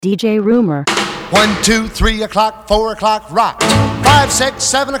DJ Rumor. 1, 2, 3 o'clock, 4 o'clock, rock. 5, 6,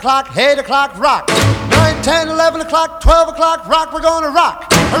 7 o'clock, 8 o'clock, rock. 9, 10, 11 o'clock, 12 o'clock, rock. We're gonna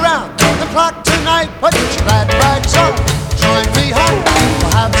rock around the clock tonight. Put your glad rags on, join me home.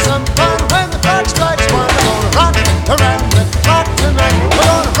 We'll have some fun when the clock strikes 1. We're gonna rock around the clock tonight. We're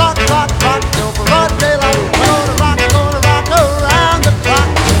gonna rock, rock, rock till broad daylight. We're gonna rock around the clock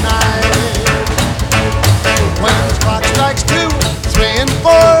tonight. When the clock strikes 2, 3, and 4,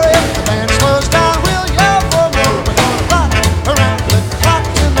 if the band slows down, we'll yell for more. We're gonna rock around the clock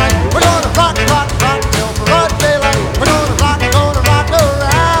tonight. We're gonna rock, rock, rock till broad daylight. We're gonna rock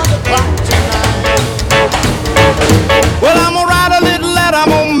around the clock tonight. Well, I'm gonna write a little letter, I'm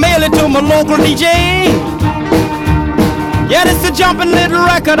gonna mail it to my local DJ. Yeah, it's a jumping little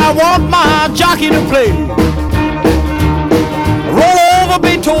record I want my jockey to play. Roll over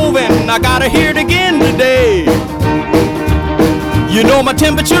Beethoven, I gotta hear it again today. You know my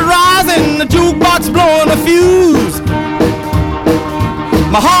temperature rising, the jukebox blowing a fuse.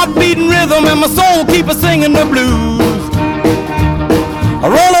 My heart beating rhythm and my soul keep a singing the blues. I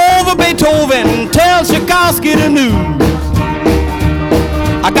roll over Beethoven, tell Tchaikovsky the news.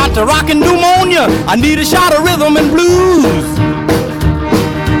 I got the rockin' pneumonia, I need a shot of rhythm and blues.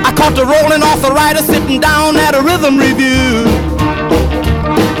 I caught the rolling arthritis sitting down at a rhythm review.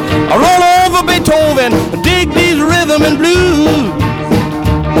 I roll over Beethoven, dig these rhythm and blues.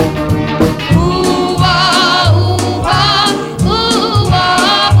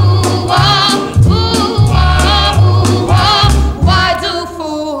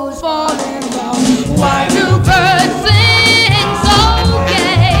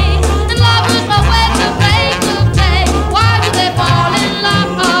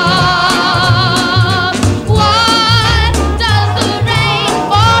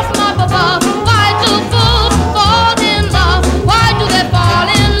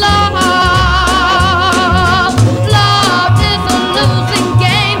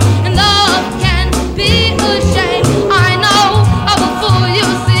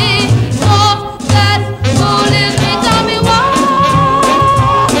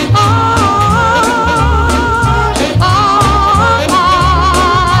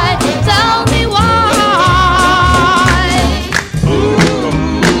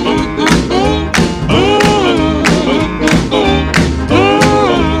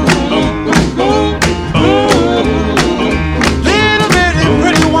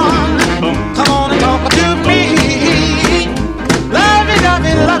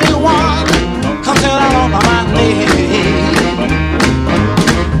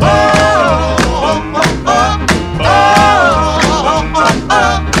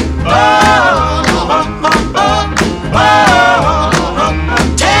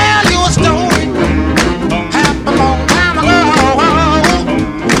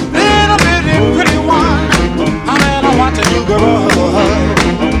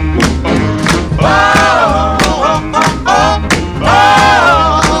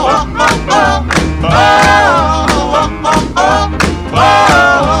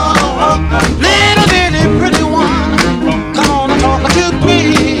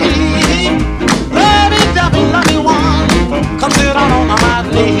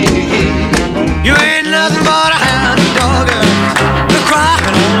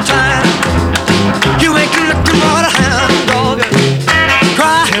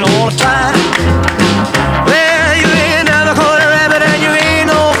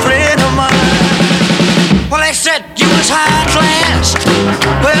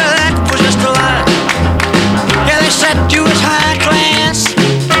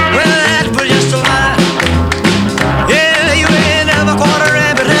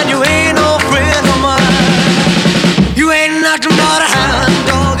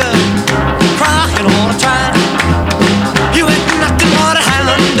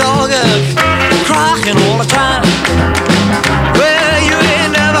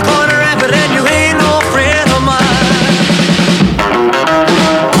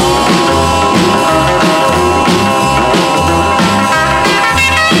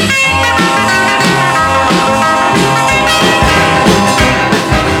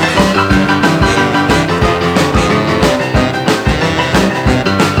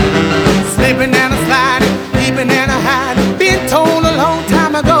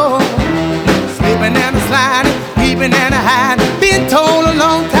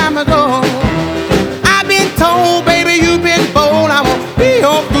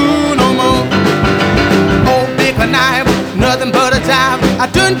 I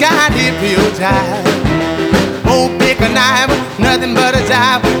done got hypnotized. Oh, pick a knife, nothing but a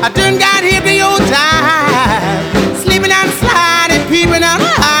jive. I done got hypnotized. Sleeping on the slide and peeping on the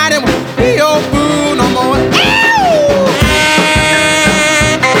high.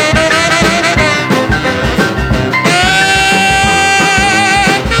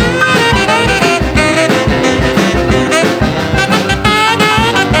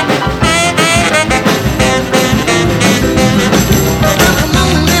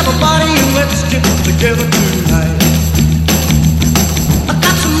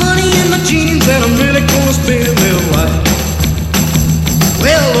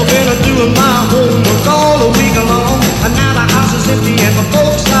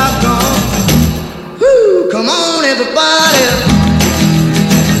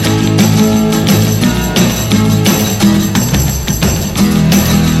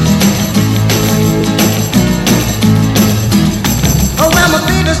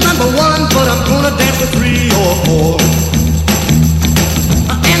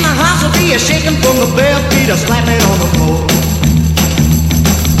 just slapping on the floor.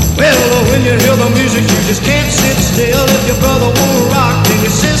 Well, when you hear the music, you just can't sit still. If your brother won't rock, then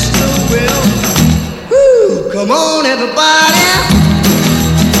your sister will. Woo! Come on, everybody.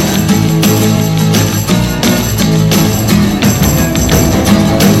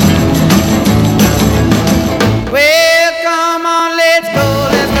 Well, come on, let's go,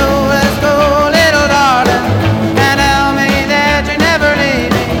 let's go, let's go, little darling, and tell me that you never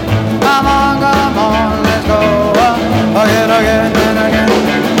leave me. Come on, let's go, again, again, and again.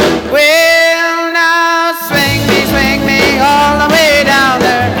 Well, now swing me all the way down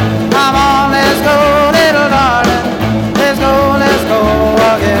there. Come on, let's go, little darling, let's go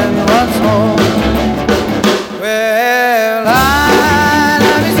again once more. Well, I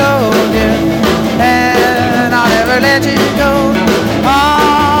love you so, dear, and I'll never let you go.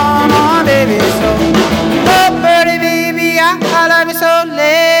 Come on, baby, so. Oh, pretty baby, I love you so.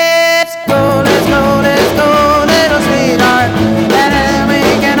 Let's go, let's go, let's go, little sweetheart, and then we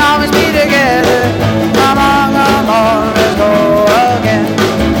can always be together. Come on, let's go again.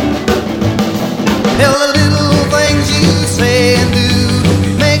 Tell the little things you say and do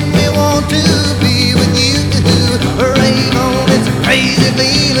make me want to be with you. Rave on, it's a crazy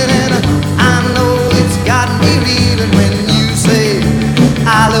feeling, and I know it's got me reeling when you say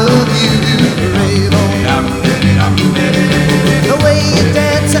I love you. Rave on. The way you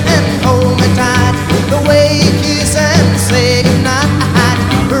dance and hold me tight, the way you kiss and say goodnight.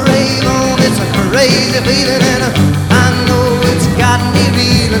 Rave on, it's a crazy feeling, and I know it's got me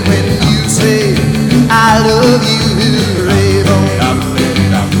reeling when you say I love you. Rave on.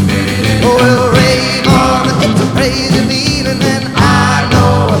 Oh, well, rave on, it's a crazy feeling, and I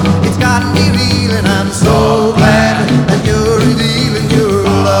know it's got me reeling. I'm so glad that you're revealing your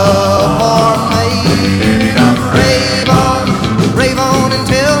love for me. Rave on and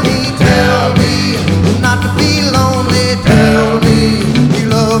tell me not to be lonely. Tell me you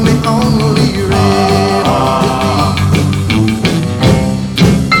love me only. Rave on.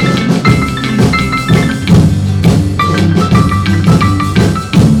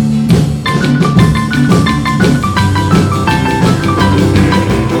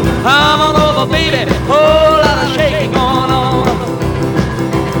 Come on over, baby, whole lot of shaking going on.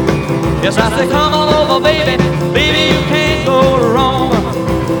 Yes, I say come on over, baby, baby, you can't go wrong.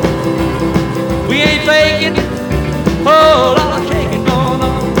 We ain't faking, whole lot of shaking going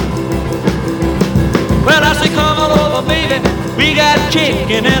on. Well, I say come on over, baby, we got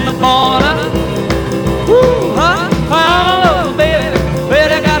chicken in the corner. Woo, huh? Come on over, baby, well,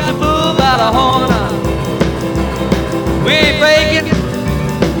 they got the food by the horn. We ain't faking,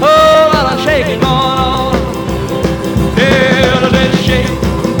 whole lot of shaking going on. Yeah, let's shake,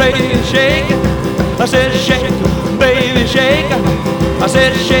 baby, shake it. I said shake, baby, shake it. I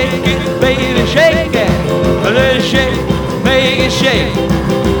said shake it, baby, shake it. Let's shake, make it shake.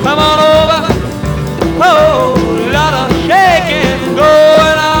 Come on over, whole lot of shaking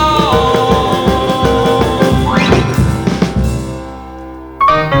going on.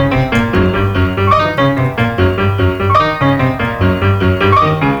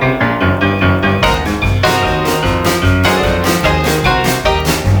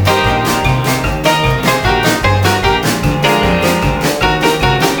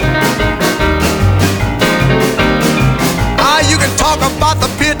 You can talk about the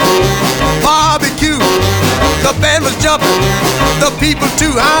pit barbecue. The band was jumping, the people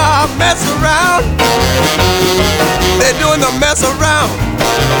too. Mess around. They're doing the mess around.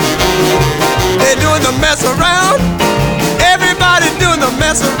 They're doing the mess around. Everybody's doing the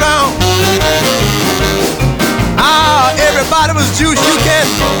mess around. Everybody was juice, you can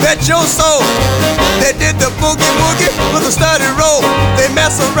bet your soul. They did the boogie woogie with a steady roll. They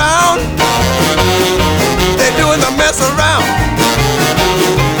mess around. They're doing the mess around.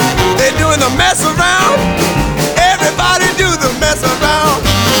 They're doing the mess around. Everybody do the mess around.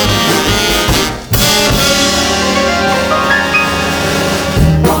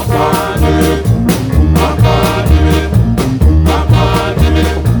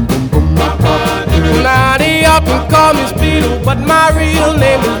 Now they often call me Speedo, but my real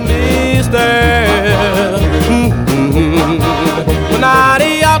name is Mister. Now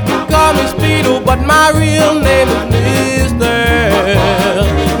they often call me Speedo, but my real name is Mister.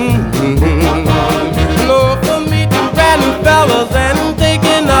 No, for meeting brand new fellas and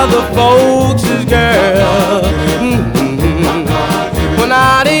taking other folks' girls. Well,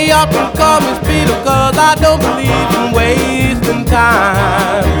 now they often call me Speedo, cause I don't believe in wasting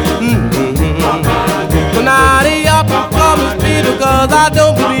time. Well, now they often call me Speedo, cause I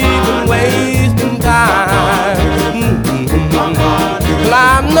don't believe in wasting time. Well,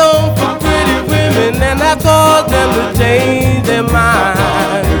 I'm known for pretty women, and that's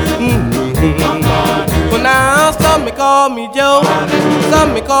Well, now some may call me Joe,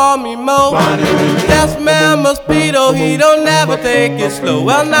 some may call me Mo. This man Mosquito, he don't never take it slow.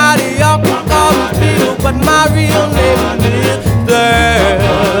 Well, now they often call me Speedo, but my real name is Earl.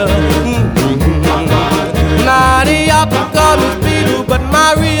 Now they often call me Speedo, but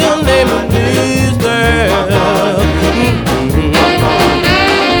my real name is Earl.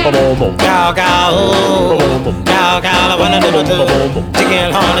 Cow, cow, cow, cow, I wanna do it.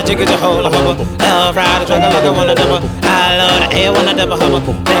 Chicken horn, a chicken to hold a hubble. Love fried, a trucker like I wanna double. I love the air, wanna double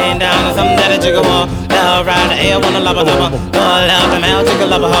hubble. Laying down on something that a chicken want. Love fried, the air, wanna love a double. Love, love, the mouth, chicken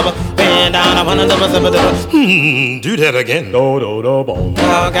love a hubble. Laying down, I wanna double, double, double. Do that again. Cow,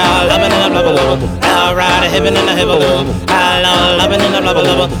 cow, loving in a blubber, blubber. Love ride, a hippin' in a hibble, blubber. I love loving in a blubber,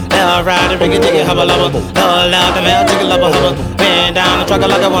 blubber. Love ride, a riggy, diggy, hubble, blubber. Love, love, the mouth, chicken love a hubble. Laying down, a trucker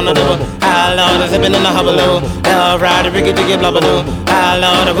like I wanna double. I love the zippin' in the hubble, love ride, a riggy, diggy, blubber, I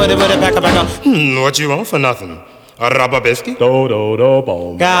love the woody, woody, back, back. What you want for nothing? A rubber biscuit? Cow,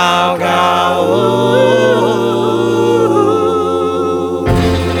 cow,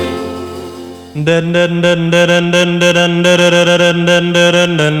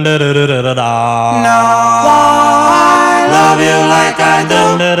 I love you like I do.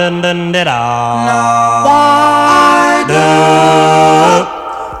 I do.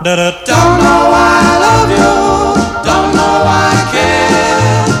 Don't know why I love you. Don't know why I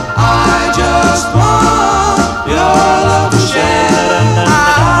care. I just want your love to share.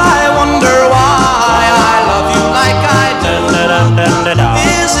 I wonder why I love you like I do.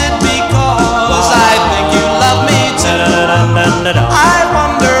 Is it because I think you love me too? I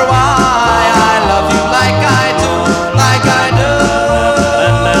wonder why I love you like I do, like I do.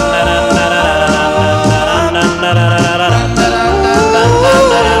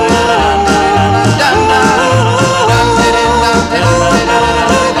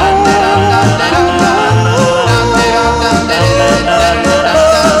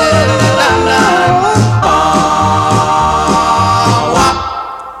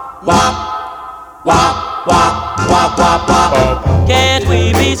 Can't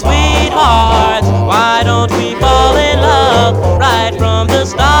we be sweethearts? Why don't we fall in love right from the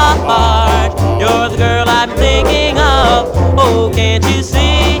start? You're the girl I'm thinking of. Oh, can't you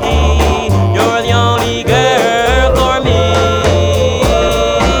see? You're the only girl for me.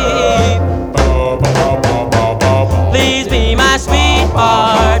 Please be my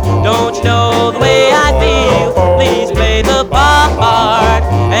sweetheart. Don't you know the way I feel? Please play the part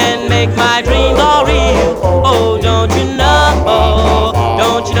and make my dreams all real. Oh, don't you know?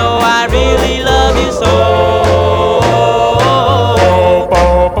 Don't you know I really love you so?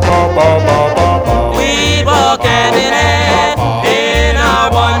 We walk hand in hand in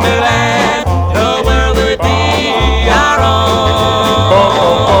our wonderland. The world would be our own.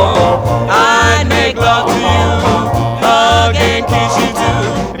 I'd make love to you, hug and kiss you too.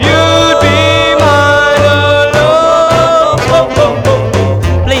 You'd be mine alone.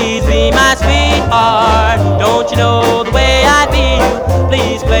 Please be my sweetheart. Don't you know the way I feel?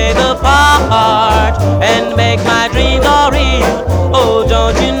 Please play the part and make my dreams all real. Oh,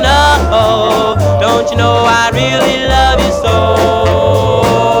 don't you know? Don't you know I really love you so?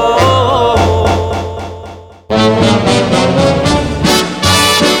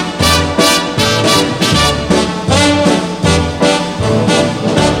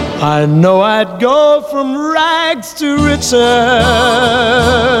 I know I'd go from rags to riches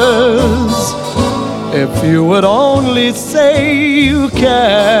if you would only say you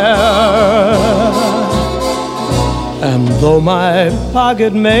care. And though my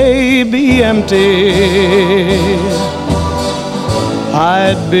pocket may be empty,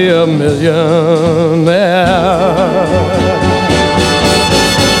 I'd be a millionaire.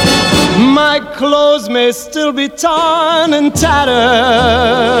 My clothes may still be torn and tattered,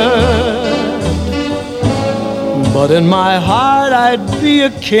 but in my heart I'd be a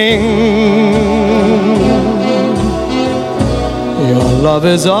king. Your love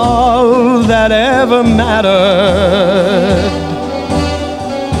is all that ever mattered.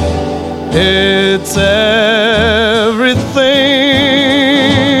 It's everything.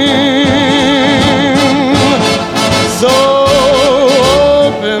 So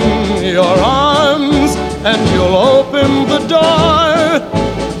open your arms and you'll open the door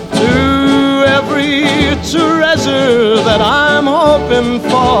to every treasure that I'm hoping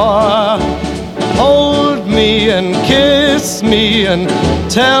for. Hold me and kiss me and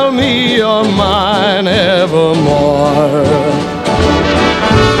tell me you're mine evermore.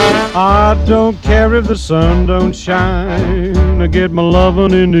 I don't care if the sun don't shine. I get my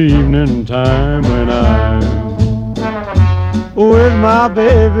lovin' in the evening time when I'm with my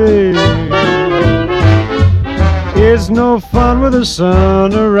baby. It's no fun with the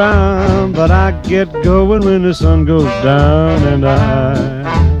sun around, but I get going when the sun goes down and I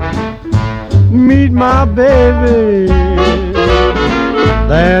meet my baby.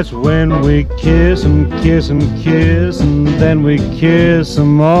 That's when we kiss and kiss and kiss, and then we kiss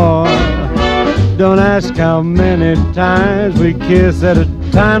some more. Don't ask how many times we kiss at a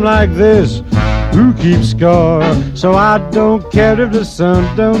time like this. Who keeps score? So I don't care if the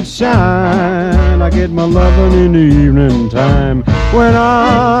sun don't shine. I get my lovin' in the evening time when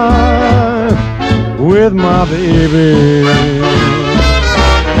I'm with my baby.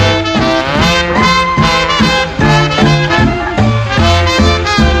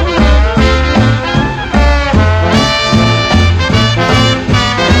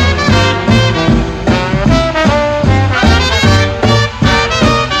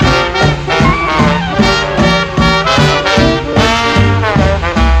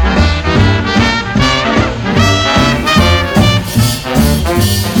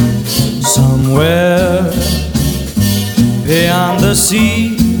 Beyond the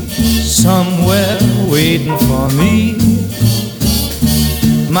sea, somewhere waiting for me,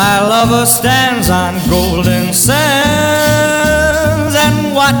 my lover stands on golden sands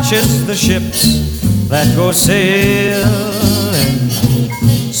and watches the ships that go sailing.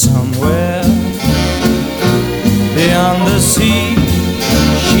 Somewhere beyond the sea,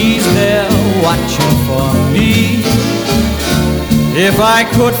 she's there watching for me. If I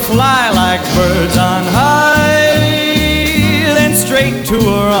could fly like birds on high, then straight to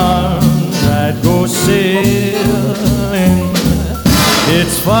her arms I'd go sailing.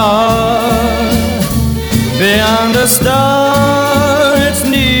 It's far beyond a star, it's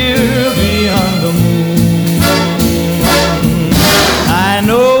near beyond the moon. I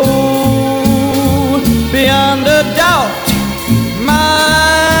know beyond a doubt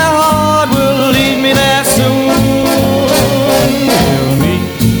my heart will lead me there soon. We'll meet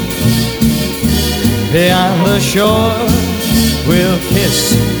beyond the shore, we'll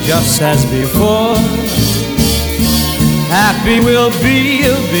kiss just as before. Happy we'll be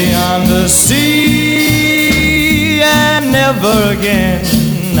beyond the sea, and never again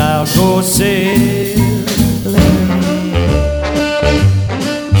I'll go sailing.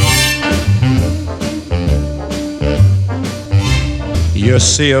 You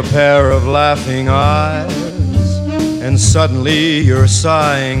see a pair of laughing eyes, and suddenly you're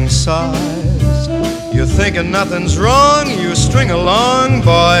sighing sighs. You're thinking nothing's wrong, you string along,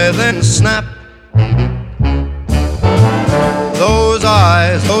 boy, then snap. Those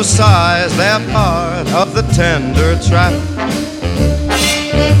eyes, those sighs, they're part of the tender trap.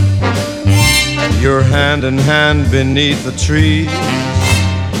 You're hand in hand beneath the trees,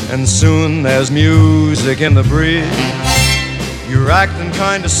 and soon there's music in the breeze. You're acting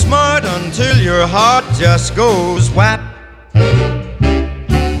kinda smart until your heart just goes whap.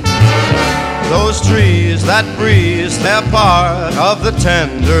 Those trees, that breeze, they're part of the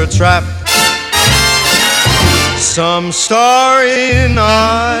tender trap. Some starry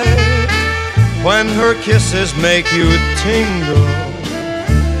night, when her kisses make you tingle,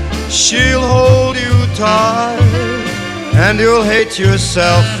 she'll hold you tight, and you'll hate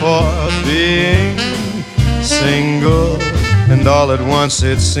yourself for being single. And all at once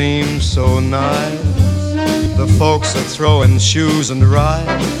it seems so nice. The folks are throwing shoes and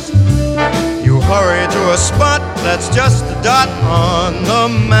rides. You hurry to a spot that's just a dot on the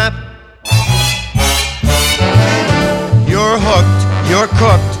map. You're hooked, you're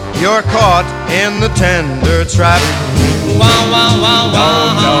cooked, you're caught in the tender trap. Wow, wow, wow,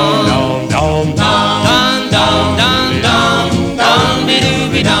 wow. Dum, dum, dum, dum, dum, dum, dum, dum,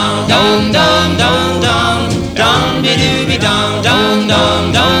 be dum, dum, dum, dum, dum, dum, be dum, dum,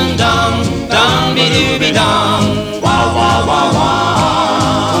 dum, dum, dum, dum, be dum. Wow, wow, wow,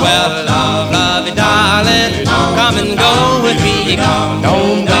 wow. Well, love, lovey, darling, come and go with me, come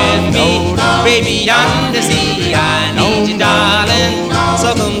home with me, baby, under sea. I need you, darling,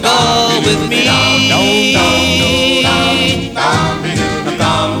 so come go with me.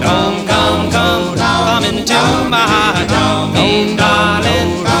 Come into my heart, darling,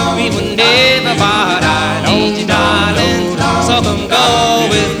 we will never part. I need you, darling, so come go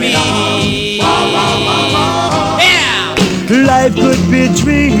with me. Yeah! Life could be a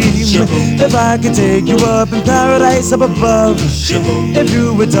dream If I could take you up in paradise up above, if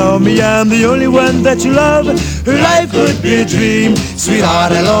you would tell me I'm the only one that you love, life could be a dream.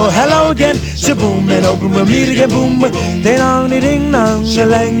 Sweetheart, hello, hello again. Shaboom, and open we'll meet again. Boom, ding dong, ding dong, a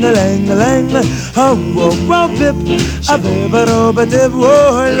lang, a lang, a lang. Oh, oh, oh, bip, a bip, a do, a dip.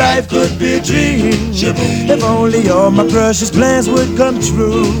 Oh, life could be a dream. If only all my precious plans would come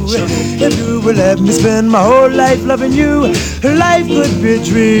true. If you would let me spend my whole life loving you, life could be a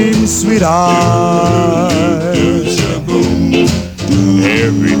dream, sweetheart.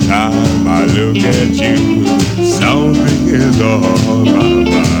 Every time I look at you, something is on my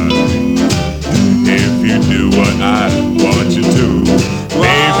mind. If you do what I want you to,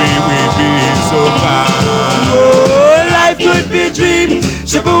 maybe we'd be so fine. Oh, life could be a dream.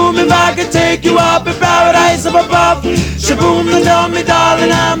 Shaboom, if I could take you up in paradise up above. Shaboom, and tell me,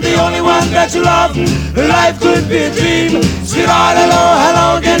 darling, I'm the only one that you love. Life could be a dream. Sweetheart, hello,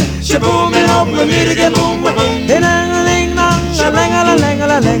 hello again. Shaboom, and hope we'll meet again. Boom, boom, boom.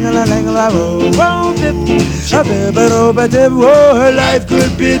 Oh, life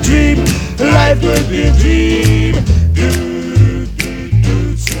could be a dream. Life could be a dream.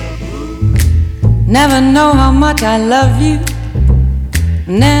 Never know how much I love you.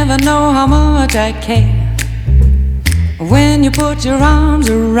 Never know how much I care. When you put your arms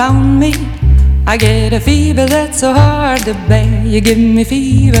around me, I get a fever that's so hard to bear. You give me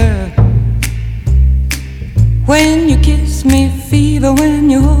fever when you kiss me, fever when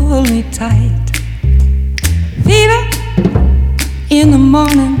you hold me tight. Fever in the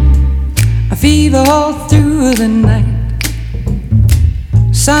morning, a fever all through the night.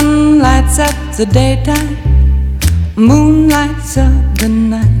 Sun lights up the daytime, moon lights up the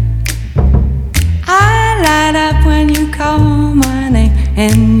night. I light up when you call my name,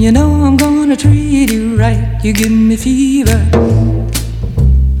 and you know I'm gonna treat you right. You give me fever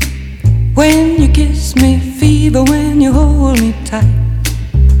when you kiss me, fever when you hold me tight.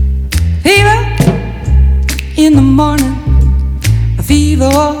 Fever in the morning, a fever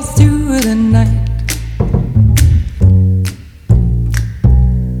all through the night.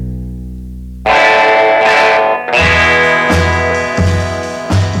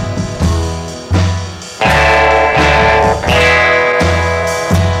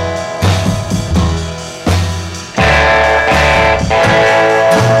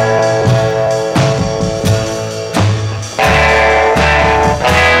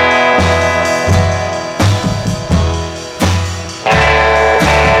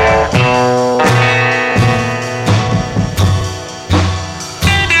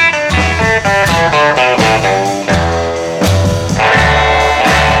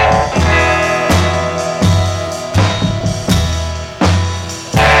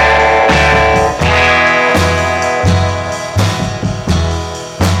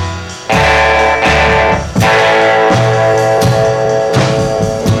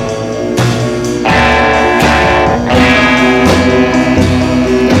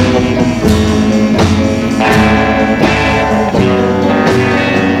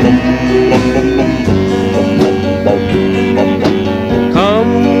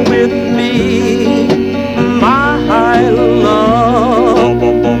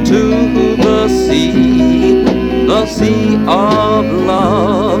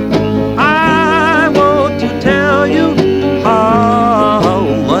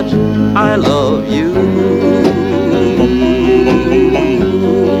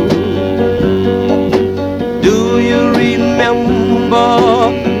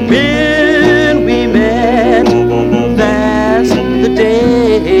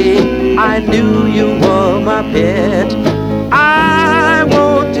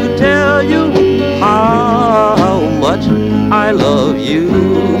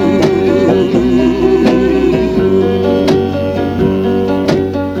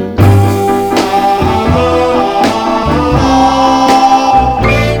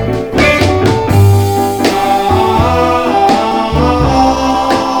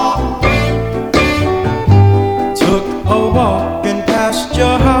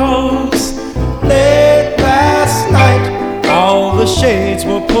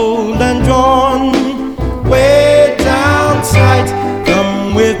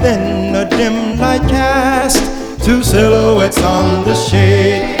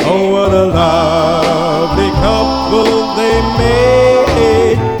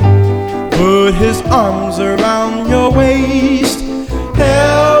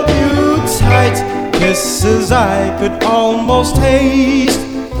 I could almost taste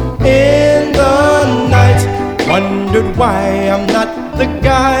in the night. Wondered why I'm not the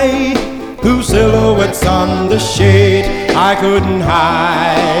guy whose silhouettes on the shade. I couldn't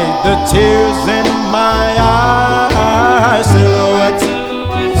hide the tears in my eyes. Silhouettes,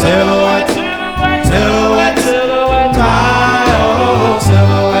 silhouettes, silhouettes, silhouettes, oh,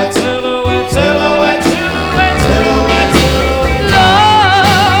 silhouettes, silhouettes, silhouettes, silhouettes.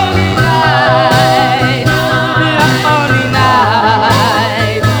 Lonely night, lonely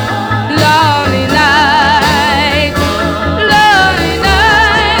night, lonely night, lonely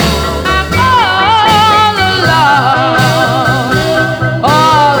night. I'm all alone,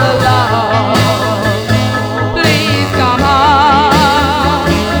 all alone. Please come home,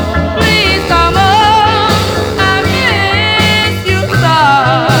 please come home. I miss you so,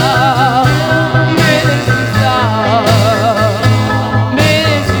 miss you so,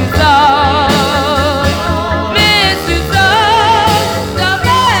 miss you so, miss you so. Don't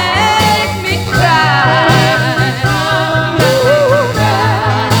make me cry.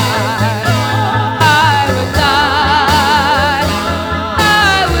 I would die,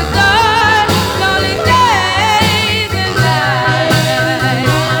 I would die. Lonely days and nights,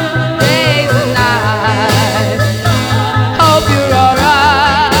 days and nights. Hope you're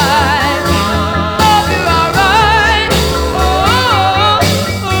alright, hope you're alright.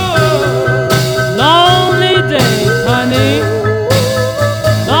 Lonely days, honey.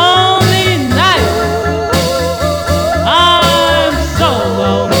 Lonely nights. I'm so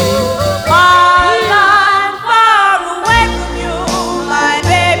lonely. While I'm far away from you, my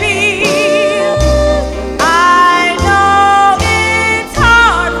baby, I know it's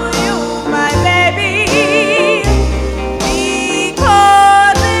hard for you, my baby,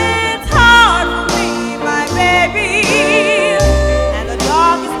 because it's hard for me, my baby, and the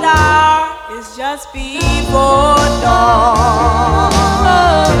darkest hour is just before dawn.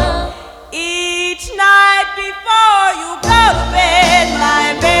 Each night before you go to bed, my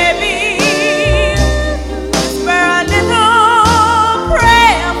baby, whisper a little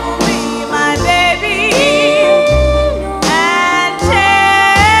prayer for me, my baby, and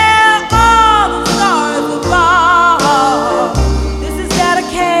tell all the stars above. This is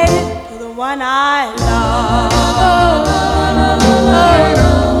dedicated to the one I love.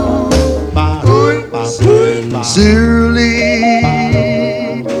 Sincerely,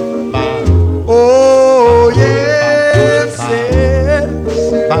 oh yes,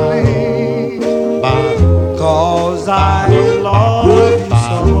 sincerely, 'cause I love you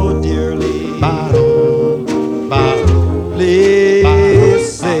so dearly. Please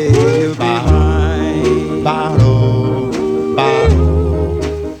say you'll be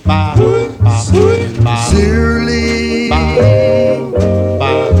sincerely.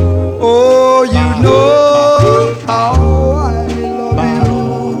 Oh, you know how I love you.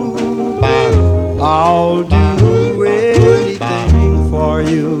 I'll do anything for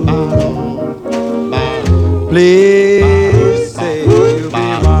you. Please say you'll be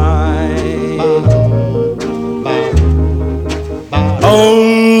mine.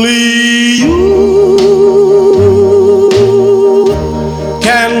 Only you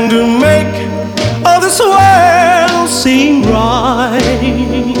can do make all this world seem right.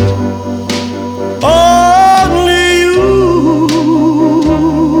 Only you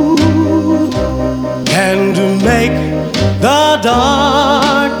can do make the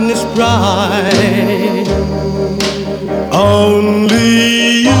darkness bright. Only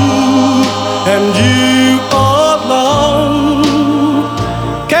you and you alone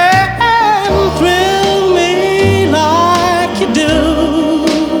can thrill me like you do,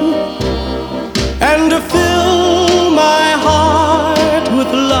 and to fill my heart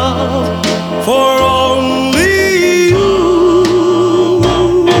with love for only you.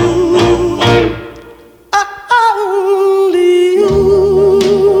 Only you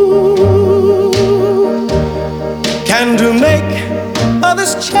can to make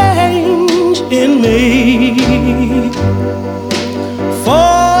this change in me.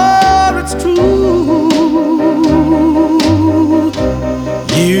 For it's true,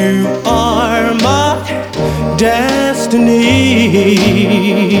 you are my destiny.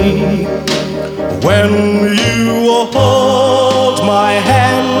 When you hold my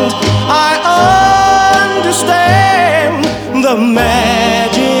hand, I understand the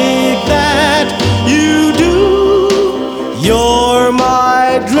magic that you do. You're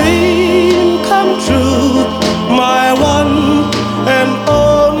my dream come true, my one and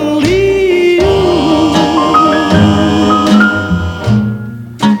only you.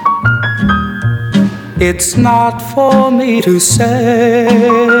 It's not for me to say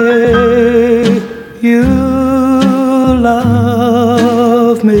you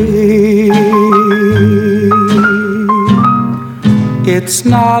love me, It's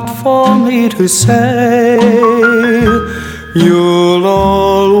not for me to say. You'll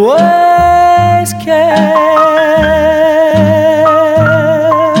always care.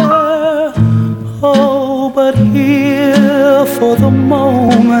 Oh, but here for the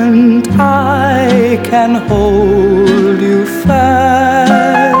moment I can hold you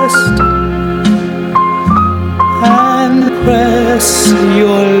fast and press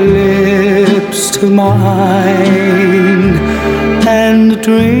your lips to mine and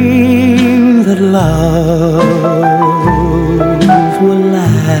dream that love will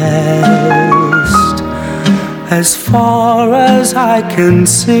last as far as I can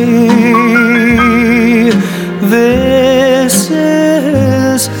see. This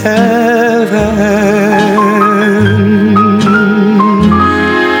is heaven,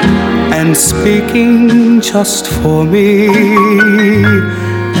 and speaking just for me,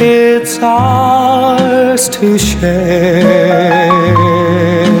 it's ours to share.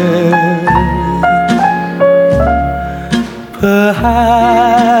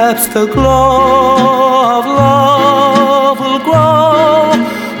 Perhaps the glow of love will grow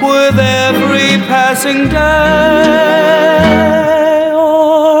with every passing day,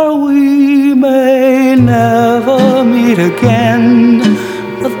 or we may never meet again,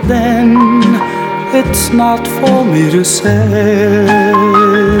 but then it's not for me to say.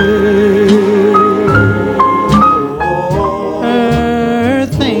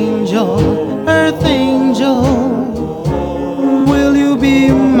 Earth angel, will you be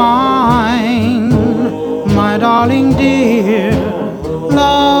mine, my darling dear?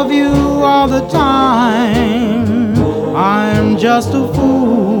 Love you all the time. I'm just a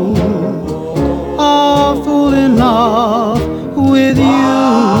fool in love with you.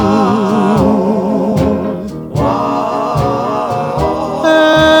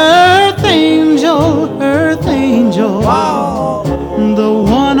 Earth angel, the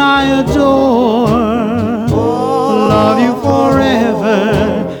one I adore. Love you forever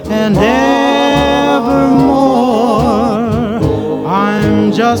and evermore.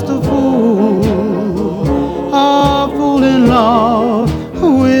 I'm just a fool in love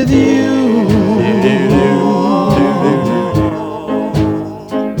with you.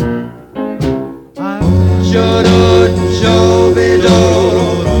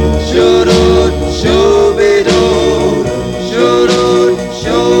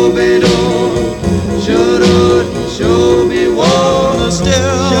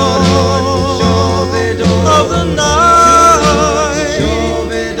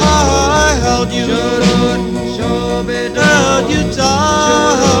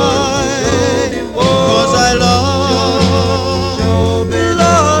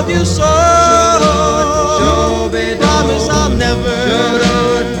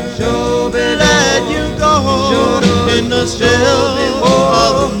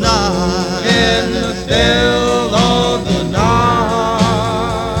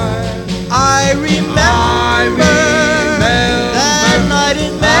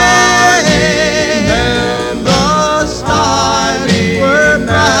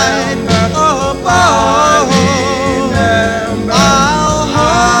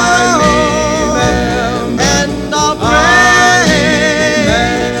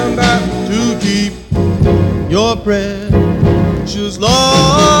 Precious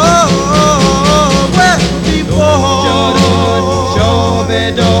love where before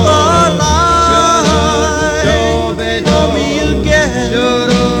the light for me again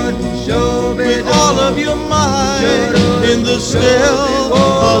with all of your might in the still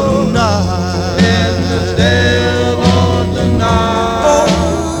of the night.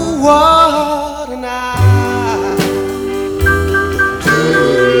 Oh, what a night to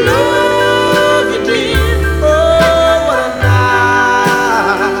love you, dear.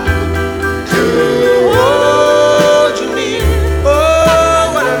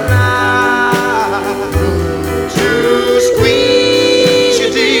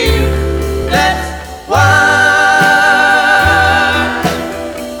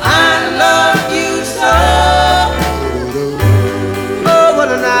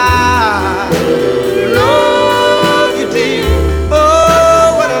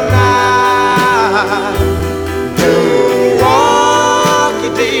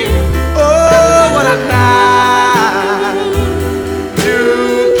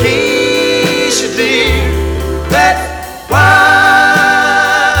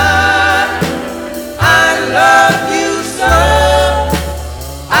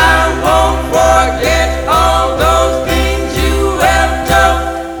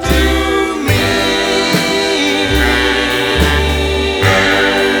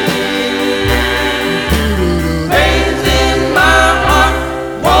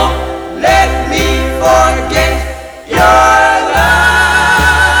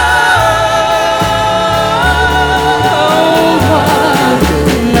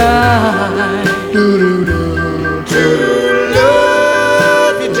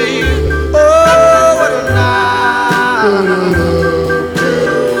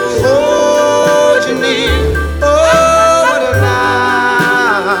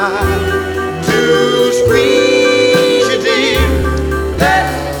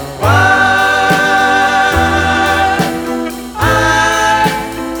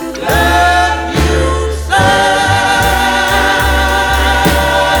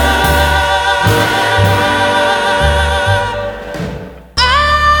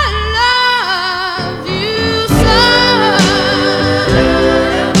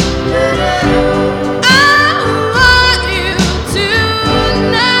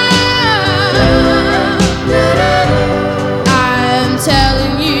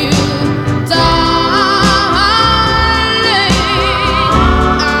 telling you, darling,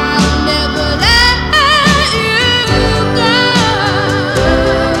 I'll never let you go.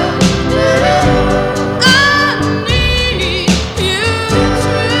 I need you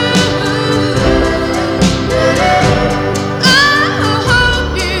I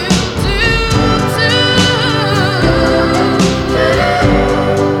hope you do too.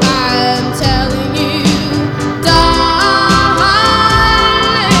 I'm telling you, darling,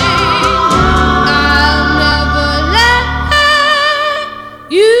 I'll never let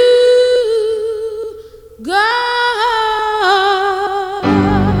you go.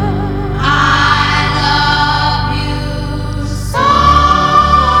 I love you so.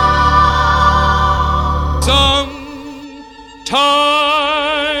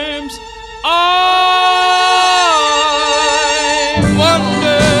 Sometimes I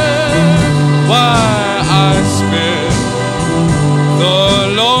wonder why I spend the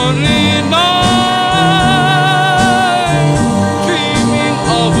lonely night dreaming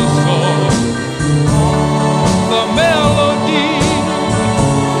of a song. The melody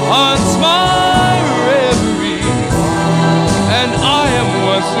haunts my reverie, and I am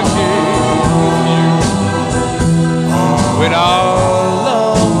once again with you. When our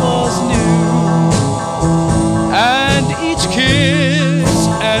love was new, and each kiss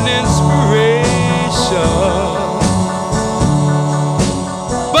an inspiration.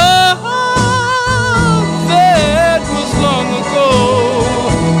 But that was long ago.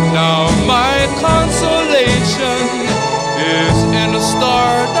 Now my consolation is in the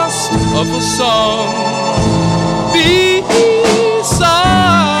stardust of a song beside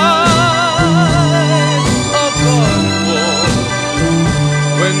a garden wall.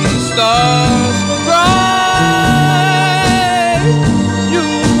 When the stars were bright, you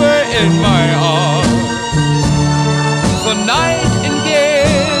were in my arms. The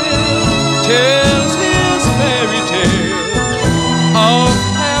nightingale tells his fairy tale of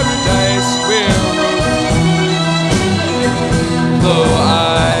paradise we're though I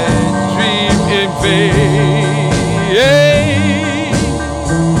dream in vain,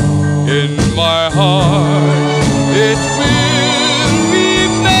 in my heart it will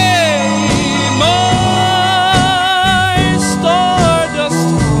remain my stardust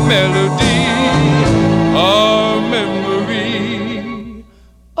melody, a memory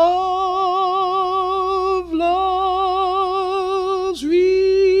of love's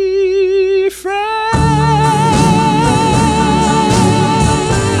refrain.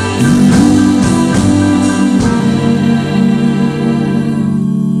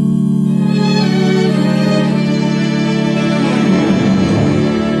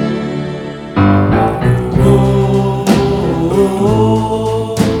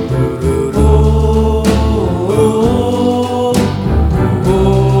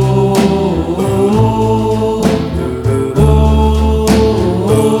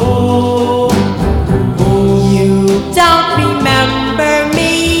 You don't remember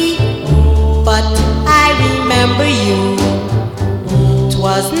me, but I remember you.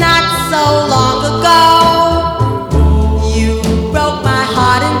 'Twas not so long ago you broke my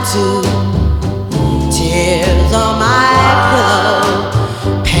heart in two. Tears on my pillow,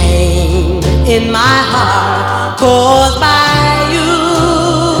 pain in my heart caused by you.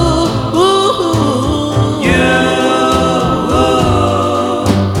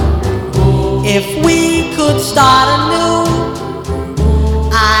 If we could start anew,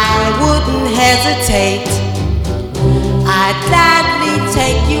 I wouldn't hesitate. I'd gladly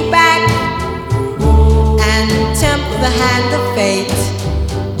take you back and tempt the hand of fate.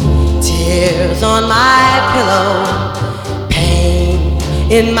 Tears on my pillow, pain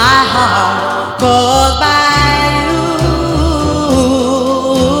in my heart caused by you.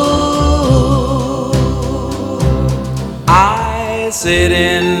 I sit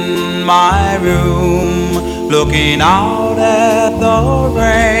in my room looking out at the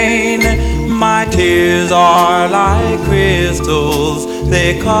rain. My tears are like crystals,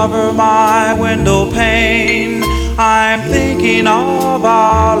 they cover my window pane. I'm thinking of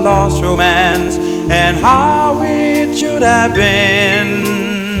our lost romance and how it should have been.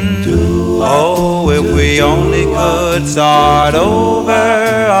 Oh, if we only could start over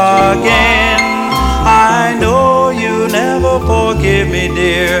again. I know you never forgive me,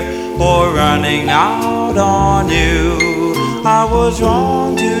 dear, for running out on you. I was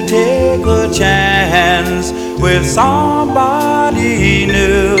wrong to take a chance with somebody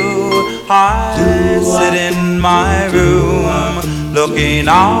new. I sit in my room looking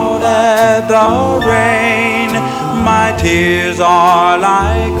out at the rain. My tears are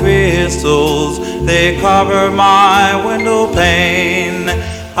like crystals, they cover my window pane.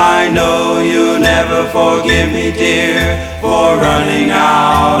 I know you'll never forgive me, dear, for running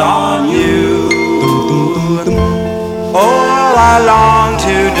out on you. Oh, I long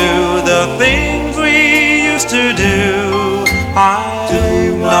to do the things we used to do.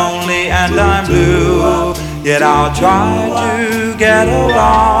 I'm lonely and I'm blue, yet I'll try to get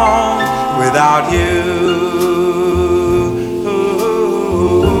along without you.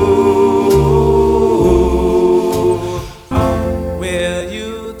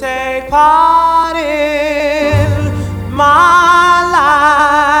 Part in my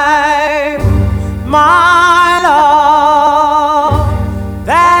life, my love,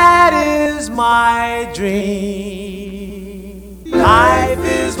 that is my dream. Life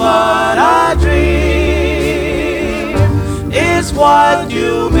is but a dream, it's what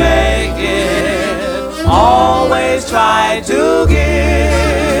you make it. Always try to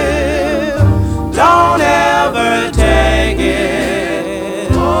give, don't ever take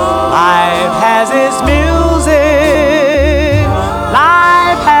it. Life has its music,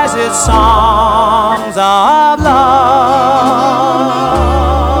 life has its songs of love.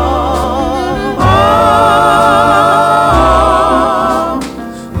 Oh,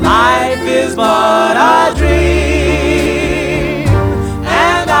 life is but a dream,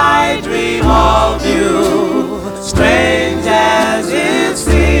 and I dream of you, strange as it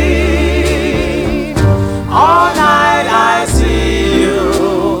seems. All night I see you,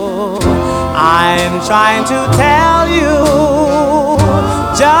 I'm trying to tell you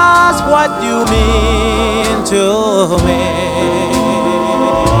just what you mean to me.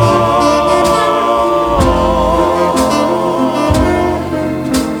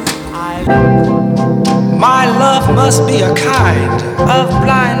 My love must be a kind of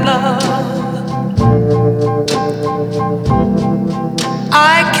blind love.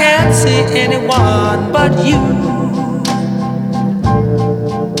 I can't see anyone but you.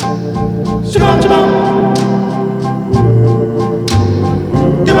 Shabam, shabam.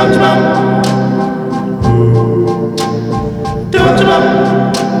 Shabam, shabam. Shabam, shabam. Shabam, shabam.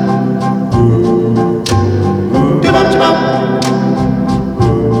 Shabam, shabam.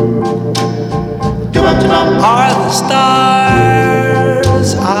 Are the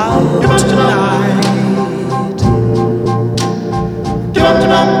stars out tonight? Shabam,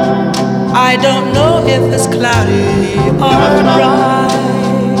 shabam. I don't know if it's cloudy or bright.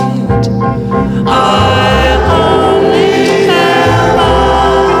 I only have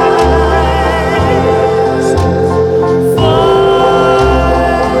eyes for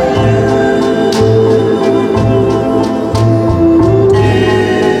you.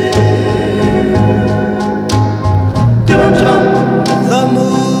 The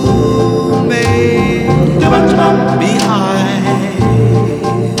moon may be high,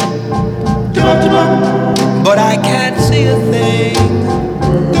 but I can't see a thing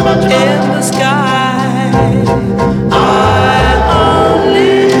in the sky. I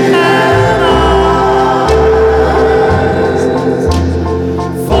only have eyes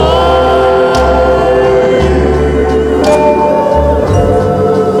for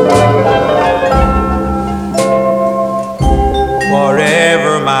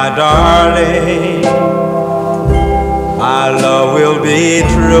forever, my darling, my love will be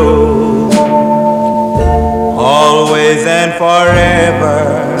true, always and forever.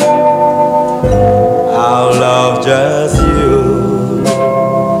 I'll love just you.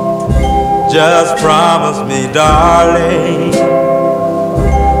 Just promise me, darling,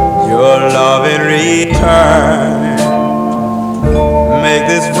 your love in return. Make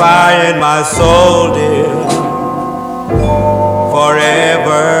this fire in my soul, dear,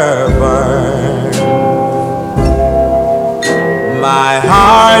 forever burn. My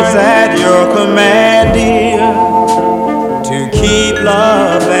heart's at your command, dear, to keep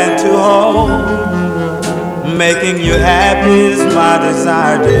love and to hold. Making you happy is my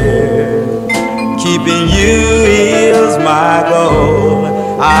desire, dear. Keeping you is my goal.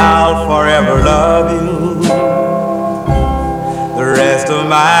 I'll forever love you the rest of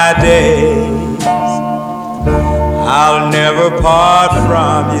my days. I'll never part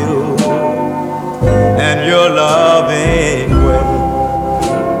from you and your loving